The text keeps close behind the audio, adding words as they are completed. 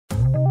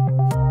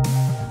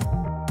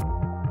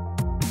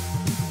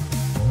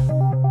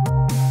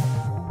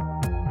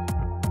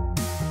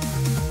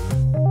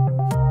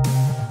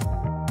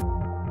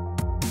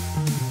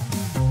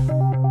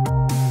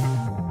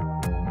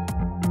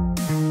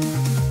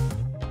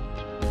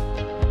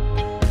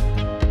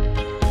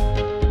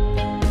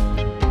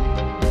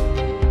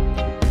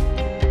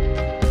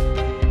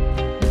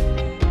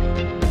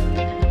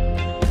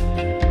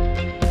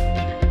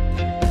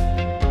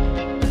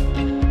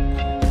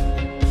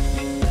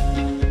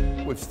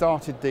We've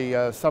started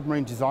the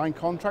submarine design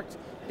contract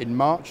in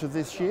March of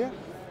this year.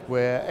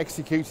 We're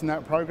executing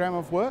that program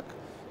of work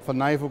for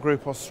Naval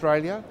Group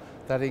Australia.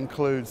 That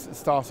includes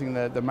starting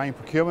the main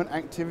procurement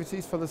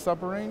activities for the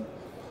submarine.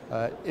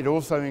 It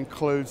also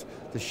includes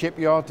the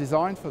shipyard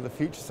design for the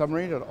Future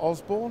Submarine at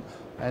Osborne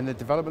and the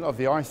development of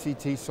the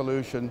ICT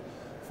solution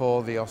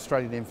for the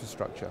Australian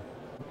infrastructure.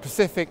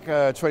 Pacific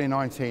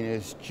 2019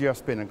 has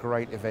just been a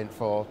great event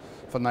for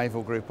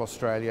Naval Group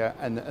Australia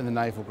and the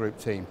Naval Group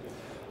team.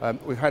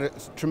 We've had a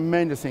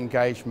tremendous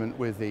engagement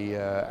with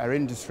our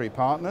industry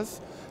partners.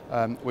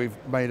 We've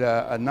made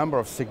a number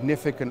of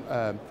significant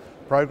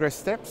progress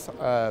steps.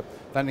 That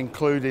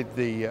included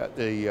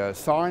the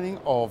signing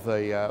of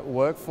the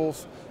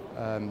workforce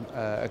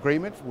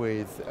agreement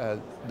with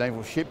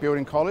Naval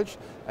Shipbuilding College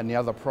and the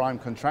other prime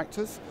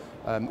contractors,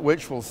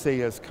 which will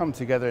see us come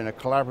together in a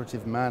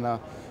collaborative manner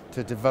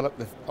to develop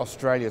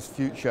Australia's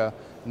future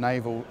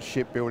naval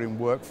shipbuilding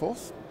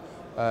workforce.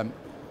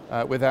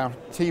 With our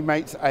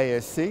teammates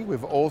ASC,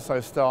 we've also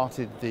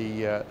started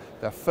the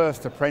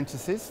first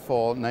apprentices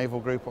for Naval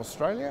Group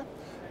Australia,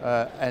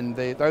 and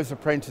those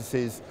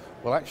apprentices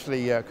will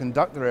actually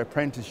conduct their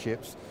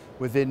apprenticeships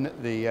within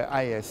the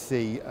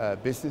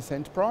ASC business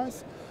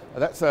enterprise.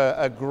 That's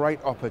a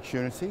great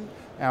opportunity.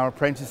 Our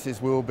apprentices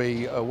will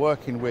be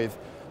working with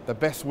the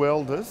best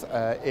welders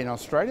in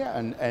Australia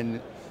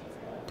and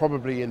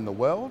probably in the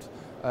world,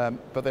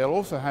 but they'll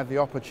also have the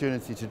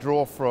opportunity to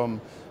draw from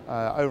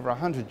over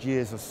 100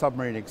 years of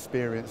submarine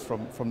experience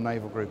from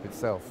Naval Group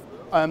itself.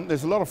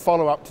 There's a lot of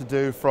follow-up to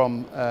do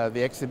from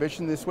the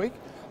exhibition this week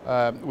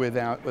with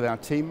our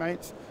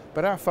teammates,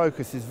 but our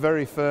focus is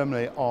very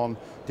firmly on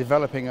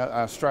developing an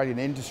Australian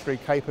industry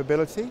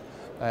capability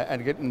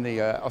and getting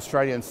the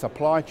Australian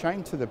supply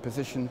chain to the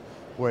position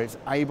where it's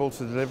able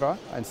to deliver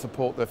and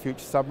support the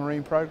Future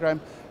Submarine Program,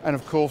 and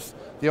of course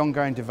the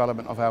ongoing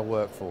development of our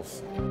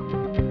workforce.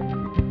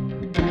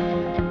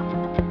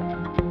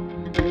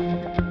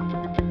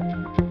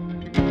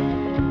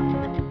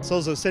 So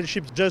the sail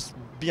ship just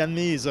behind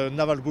me is a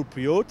Naval Group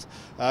yacht.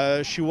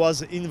 She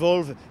was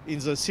involved in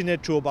the Sydney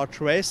to Hobart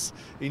race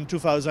in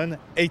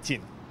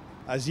 2018.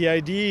 The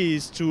idea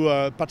is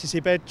to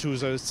participate to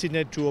the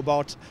Sydney to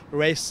Hobart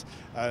race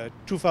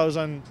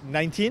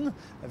 2019,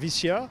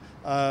 this year,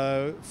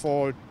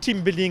 for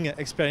team building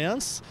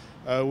experience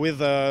with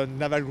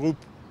Naval Group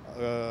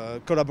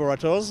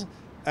collaborators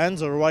and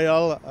the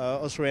Royal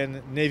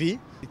Australian Navy.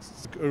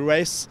 It's a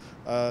race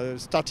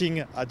starting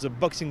at the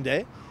Boxing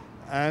Day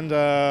and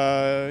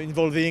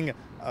involving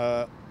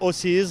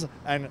Aussies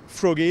and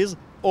Froggies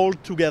all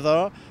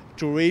together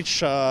to reach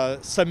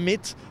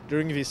summit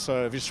during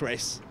this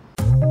race.